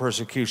more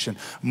persecution,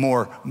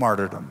 more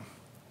martyrdom.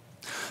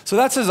 So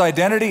that's his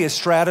identity, his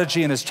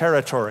strategy, and his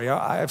territory.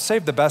 I have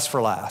saved the best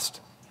for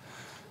last.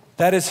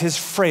 That is his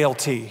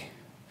frailty.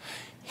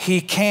 He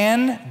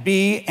can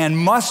be and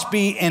must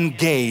be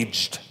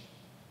engaged,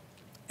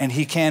 and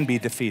he can be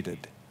defeated.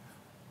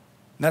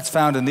 And that's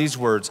found in these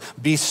words.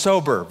 Be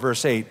sober,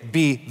 verse 8.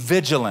 Be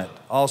vigilant,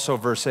 also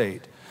verse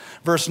 8.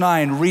 Verse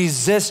 9,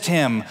 resist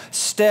him,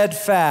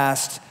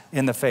 steadfast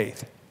in the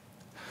faith.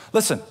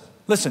 Listen,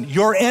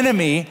 your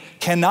enemy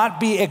cannot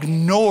be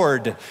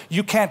ignored.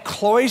 You can't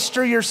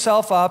cloister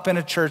yourself up in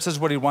a church, this is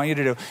what he'd want you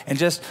to do, and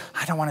just,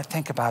 I don't want to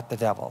think about the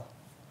devil.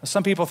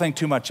 Some people think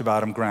too much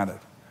about him, granted.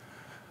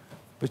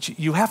 But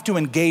you have to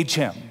engage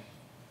him.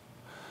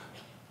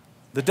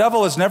 The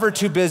devil is never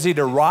too busy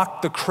to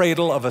rock the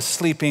cradle of a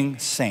sleeping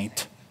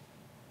saint.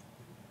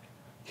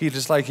 He'd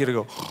just like you to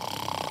go,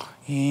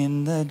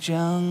 in the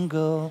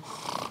jungle,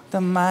 the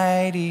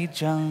mighty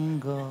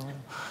jungle,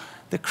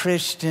 the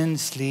Christian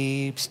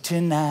sleeps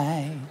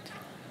tonight.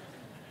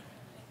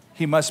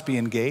 He must be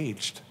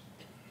engaged.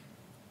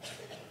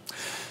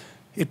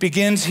 It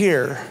begins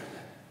here,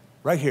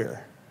 right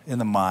here, in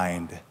the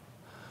mind,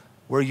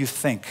 where you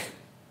think.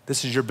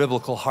 This is your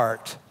biblical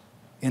heart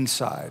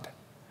inside.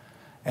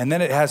 And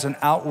then it has an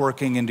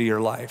outworking into your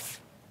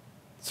life.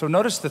 So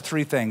notice the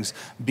three things.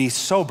 Be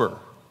sober,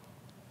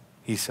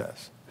 he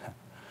says.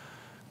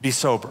 Be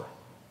sober.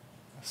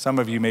 Some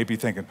of you may be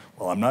thinking,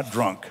 well, I'm not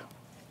drunk.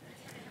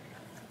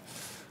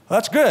 Well,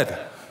 that's good.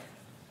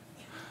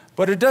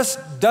 But it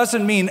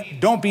doesn't mean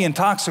don't be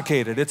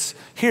intoxicated. It's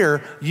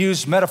here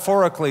used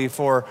metaphorically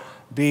for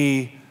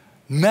be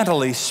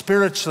mentally,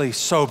 spiritually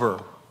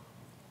sober.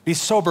 Be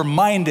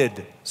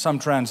sober-minded, some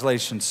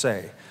translations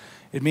say.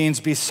 It means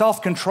be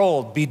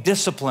self-controlled, be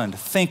disciplined,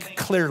 think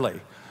clearly.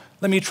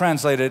 Let me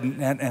translate it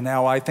and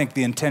how I think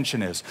the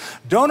intention is.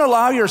 Don't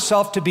allow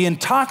yourself to be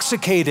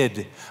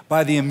intoxicated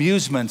by the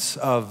amusements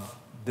of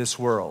this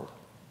world.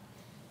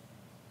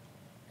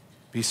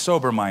 Be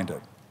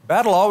sober-minded.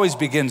 Battle always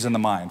begins in the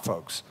mind,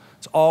 folks.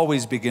 It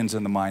always begins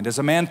in the mind. As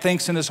a man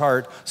thinks in his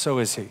heart, so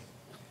is he.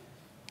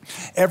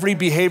 Every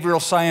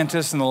behavioral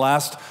scientist in the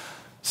last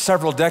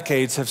several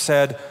decades have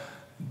said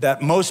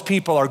that most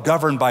people are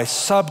governed by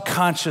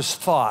subconscious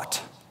thought.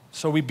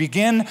 So we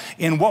begin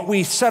in what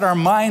we set our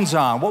minds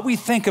on, what we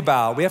think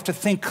about. We have to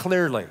think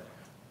clearly.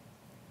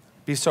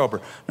 Be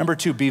sober. Number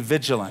 2, be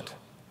vigilant.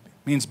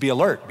 It means be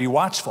alert, be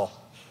watchful.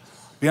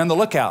 Be on the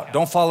lookout.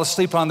 Don't fall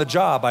asleep on the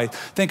job. I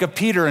think of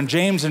Peter and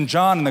James and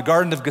John in the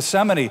Garden of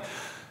Gethsemane.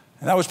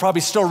 And that was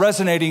probably still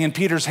resonating in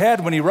Peter's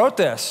head when he wrote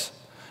this.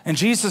 And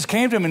Jesus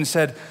came to him and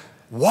said,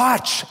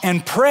 watch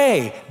and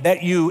pray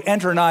that you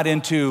enter not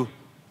into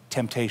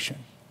temptation.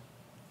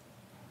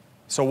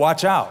 So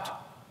watch out.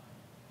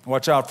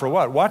 Watch out for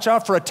what? Watch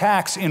out for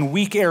attacks in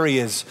weak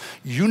areas.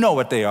 You know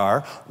what they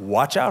are.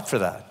 Watch out for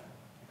that.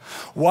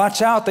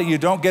 Watch out that you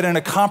don't get in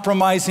a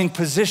compromising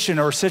position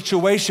or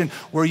situation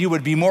where you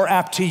would be more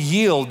apt to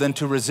yield than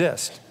to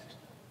resist.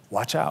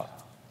 Watch out.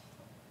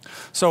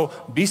 So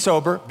be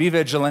sober, be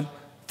vigilant.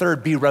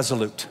 Third, be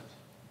resolute.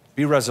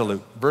 Be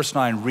resolute. Verse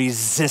 9,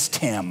 resist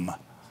him.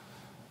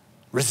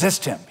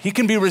 Resist him. He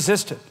can be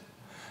resisted.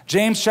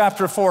 James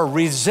chapter 4,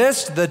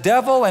 resist the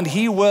devil and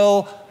he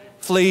will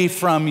flee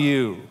from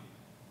you.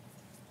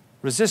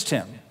 Resist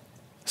him.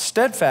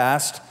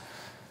 Steadfast.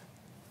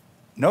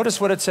 Notice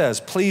what it says.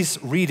 Please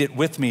read it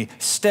with me.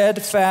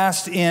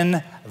 Steadfast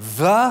in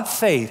the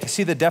faith.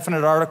 See the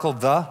definite article,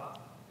 the?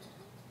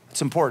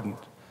 It's important.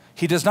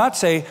 He does not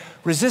say,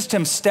 resist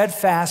him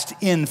steadfast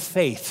in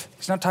faith.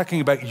 He's not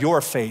talking about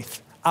your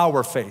faith,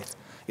 our faith.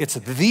 It's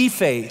the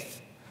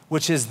faith,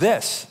 which is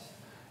this.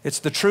 It's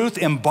the truth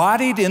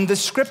embodied in the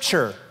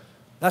scripture.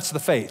 That's the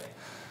faith.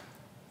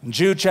 In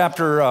Jude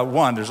chapter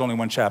 1, there's only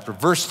one chapter,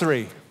 verse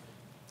 3.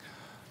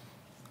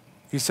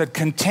 He said,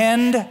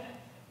 contend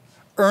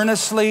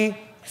earnestly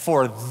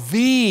for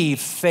the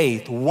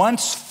faith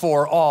once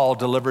for all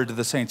delivered to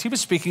the saints. He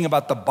was speaking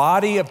about the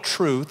body of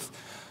truth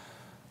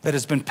that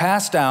has been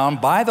passed down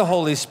by the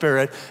Holy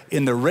Spirit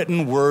in the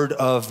written word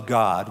of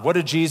God. What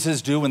did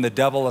Jesus do when the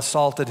devil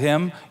assaulted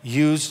him?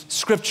 Use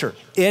scripture.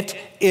 It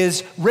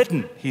is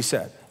written, he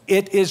said.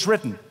 It is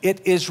written.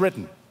 It is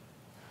written.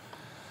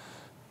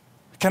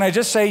 Can I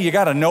just say you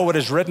got to know what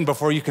is written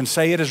before you can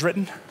say it is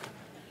written?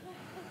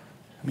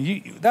 I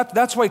mean,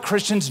 that's why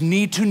Christians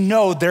need to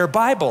know their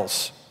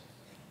Bibles.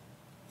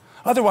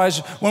 Otherwise,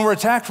 when we're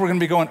attacked, we're going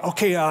to be going,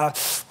 okay,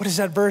 what is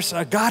that verse?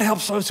 God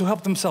helps those who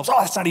help themselves. Oh,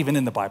 that's not even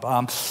in the Bible.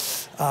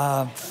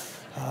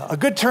 A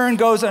good turn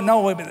goes,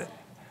 no, wait a minute.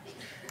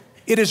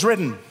 It is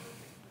written.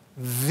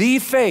 The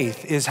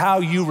faith is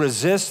how you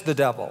resist the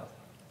devil.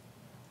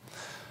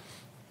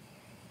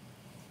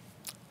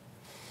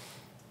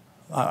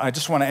 I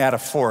just want to add a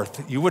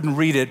fourth. You wouldn't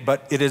read it,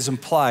 but it is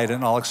implied,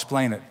 and I'll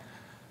explain it.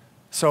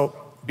 So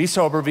be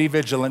sober, be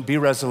vigilant, be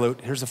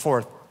resolute. Here's the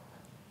fourth.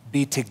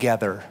 Be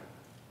together.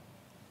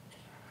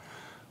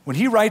 When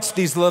he writes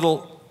these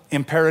little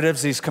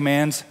imperatives, these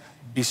commands,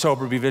 be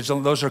sober, be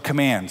vigilant, those are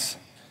commands,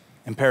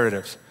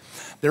 imperatives.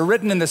 They're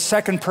written in the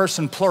second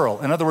person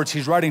plural. In other words,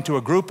 he's writing to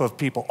a group of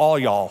people, all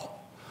y'all.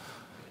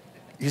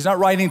 He's not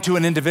writing to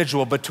an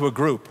individual, but to a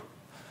group.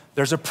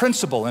 There's a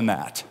principle in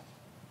that.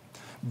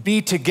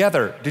 be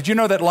together. Did you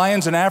know that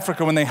lions in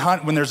Africa, when they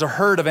hunt, when there's a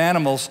herd of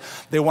animals,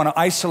 they want to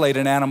isolate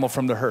an animal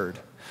from the herd.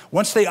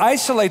 Once they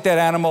isolate that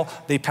animal,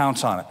 they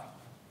pounce on it.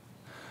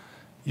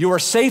 You are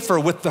safer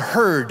with the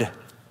herd.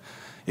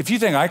 If you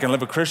think I can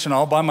live a Christian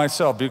all by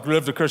myself,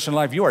 live the Christian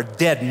life, you are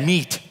dead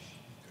meat.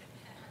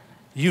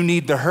 You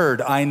need the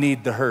herd. I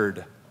need the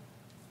herd.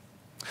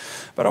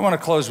 But I want to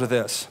close with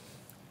this,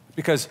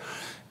 because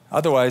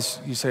otherwise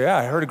you say, yeah,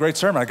 I heard a great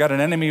sermon. I got an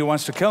enemy who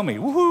wants to kill me.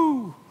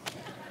 Woohoo!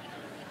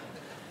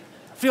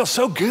 Feels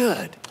so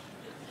good.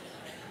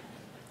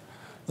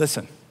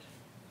 Listen,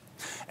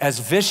 as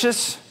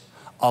vicious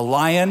a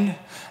lion,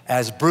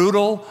 as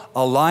brutal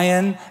a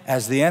lion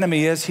as the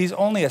enemy is, he's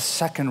only a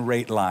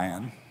second-rate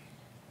lion.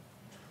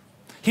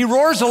 He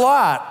roars a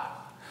lot.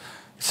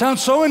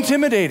 Sounds so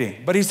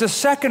intimidating, but he's a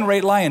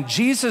second-rate lion.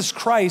 Jesus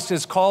Christ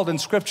is called in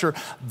Scripture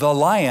the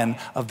Lion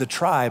of the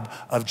tribe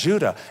of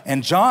Judah.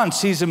 And John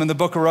sees him in the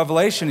book of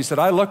Revelation. He said,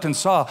 I looked and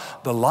saw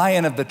the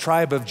Lion of the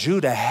tribe of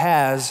Judah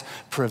has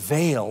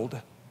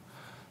prevailed.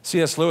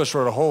 C.S. Lewis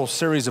wrote a whole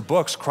series of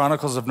books,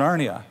 Chronicles of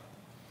Narnia.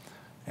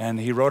 And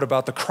he wrote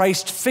about the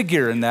Christ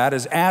figure in that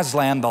as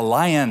Aslan the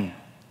lion.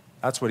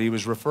 That's what he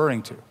was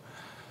referring to.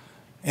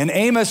 In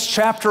Amos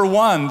chapter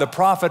 1, the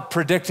prophet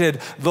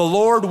predicted, the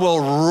Lord will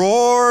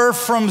roar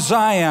from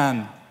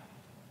Zion.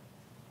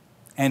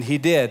 And he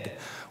did.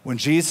 When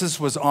Jesus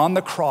was on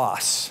the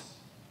cross,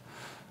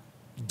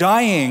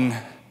 dying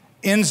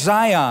in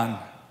Zion,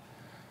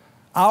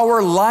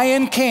 our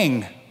Lion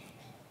King,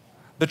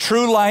 the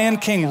true Lion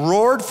King,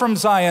 roared from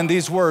Zion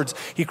these words.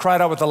 He cried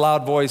out with a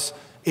loud voice,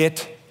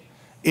 it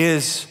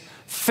is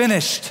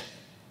finished.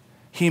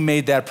 He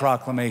made that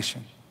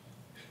proclamation.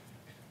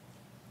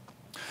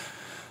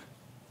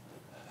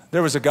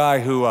 There was a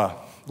guy who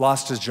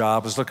lost his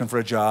job, was looking for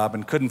a job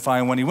and couldn't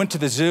find one. He went to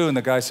the zoo and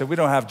the guy said, we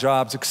don't have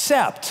jobs,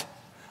 except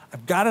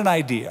I've got an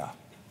idea.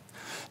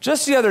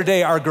 Just the other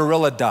day, our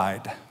gorilla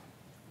died.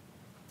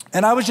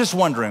 And I was just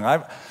wondering,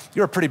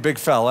 you're a pretty big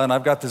fella and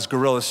I've got this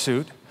gorilla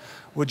suit.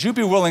 Would you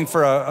be willing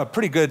for a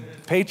pretty good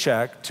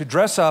paycheck to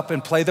dress up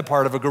and play the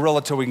part of a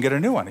gorilla till we can get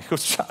a new one? He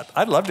goes,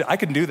 I'd love to, I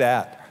can do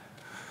that.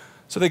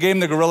 So they gave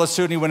him the gorilla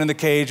suit and he went in the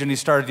cage and he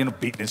started,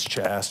 beating his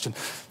chest and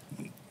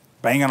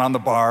banging on the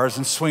bars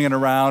and swinging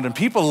around, and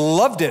people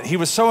loved it. He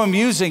was so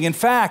amusing. In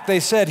fact, they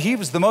said he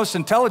was the most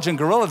intelligent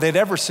gorilla they'd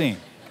ever seen.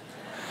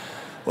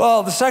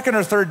 Well, the second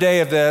or third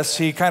day of this,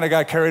 he kind of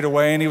got carried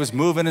away and he was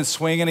moving and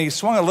swinging. He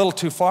swung a little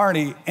too far and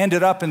he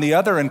ended up in the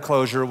other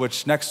enclosure,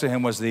 which next to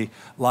him was the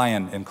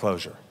lion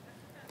enclosure.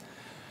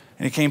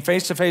 And he came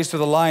face to face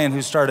with a lion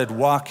who started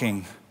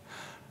walking.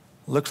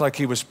 Looked like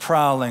he was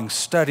prowling,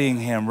 studying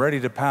him, ready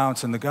to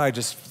pounce, and the guy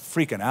just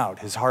freaking out.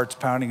 His heart's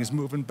pounding, he's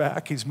moving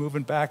back,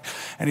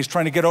 and he's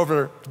trying to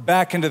get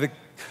back into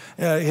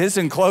his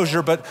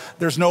enclosure, but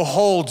there's no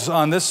holds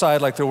on this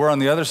side like there were on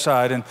the other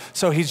side, and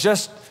so he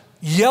just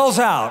yells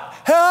out,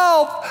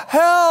 help,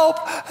 help,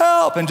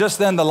 help, and just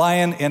then the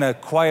lion in a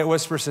quiet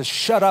whisper says,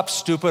 shut up,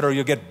 stupid, or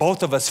you'll get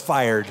both of us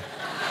fired.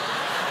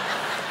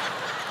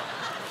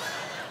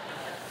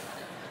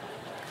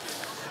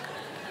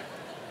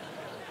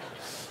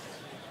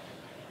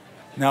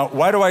 Now,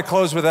 why do I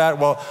close with that?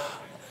 Well,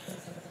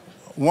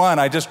 one,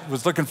 I just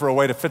was looking for a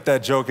way to fit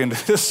that joke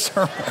into this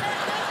sermon.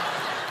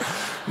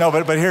 No,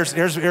 but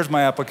here's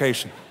my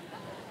application.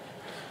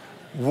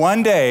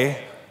 One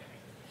day,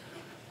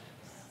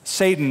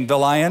 Satan, the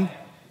lion,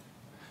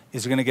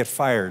 is going to get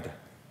fired.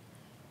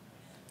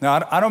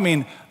 Now, I don't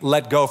mean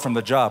let go from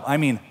the job. I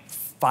mean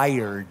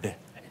fired.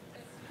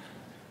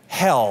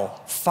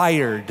 Hell,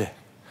 fired.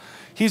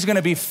 He's going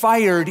to be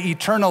fired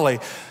eternally.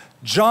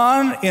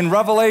 John in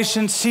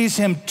Revelation sees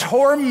him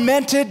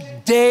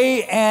tormented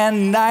day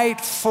and night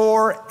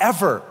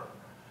forever.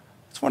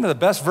 It's one of the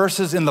best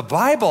verses in the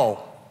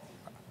Bible.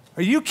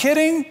 Are you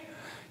kidding?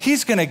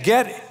 He's going to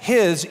get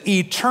his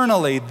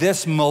eternally,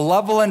 this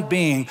malevolent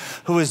being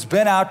who has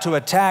been out to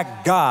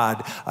attack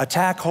God,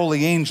 attack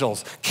holy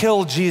angels,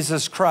 kill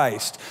Jesus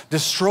Christ,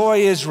 destroy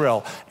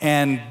Israel,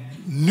 and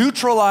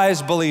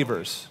neutralize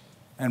believers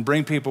and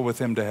bring people with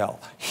him to hell.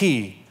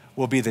 He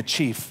will be the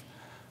chief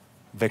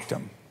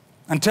victim.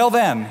 Until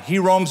then, he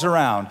roams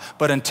around.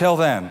 But until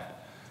then,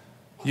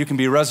 you can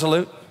be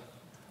resolute,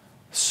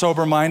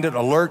 sober-minded,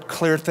 alert,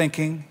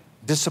 clear-thinking,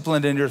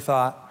 disciplined in your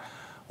thought,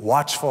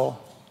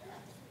 watchful,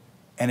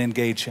 and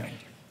engage him.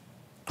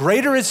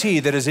 Greater is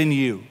he that is in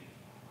you,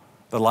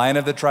 the Lion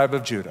of the tribe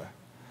of Judah,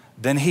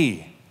 than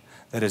he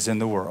that is in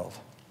the world.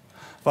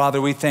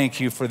 Father, we thank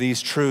you for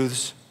these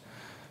truths.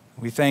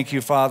 We thank you,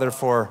 Father,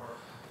 for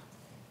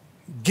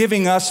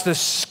giving us the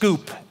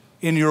scoop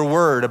in your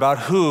word about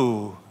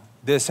who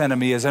this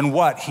enemy is and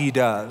what he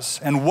does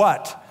and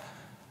what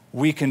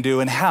we can do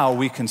and how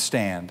we can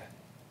stand.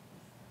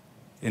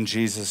 In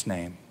Jesus'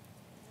 name,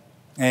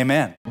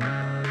 amen.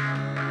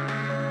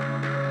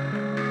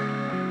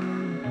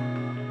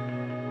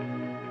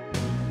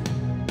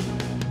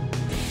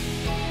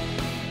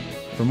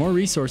 For more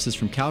resources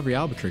from Calvary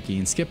Albuquerque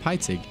and Skip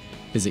Heitzig,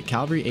 visit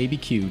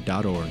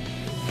calvaryabq.org.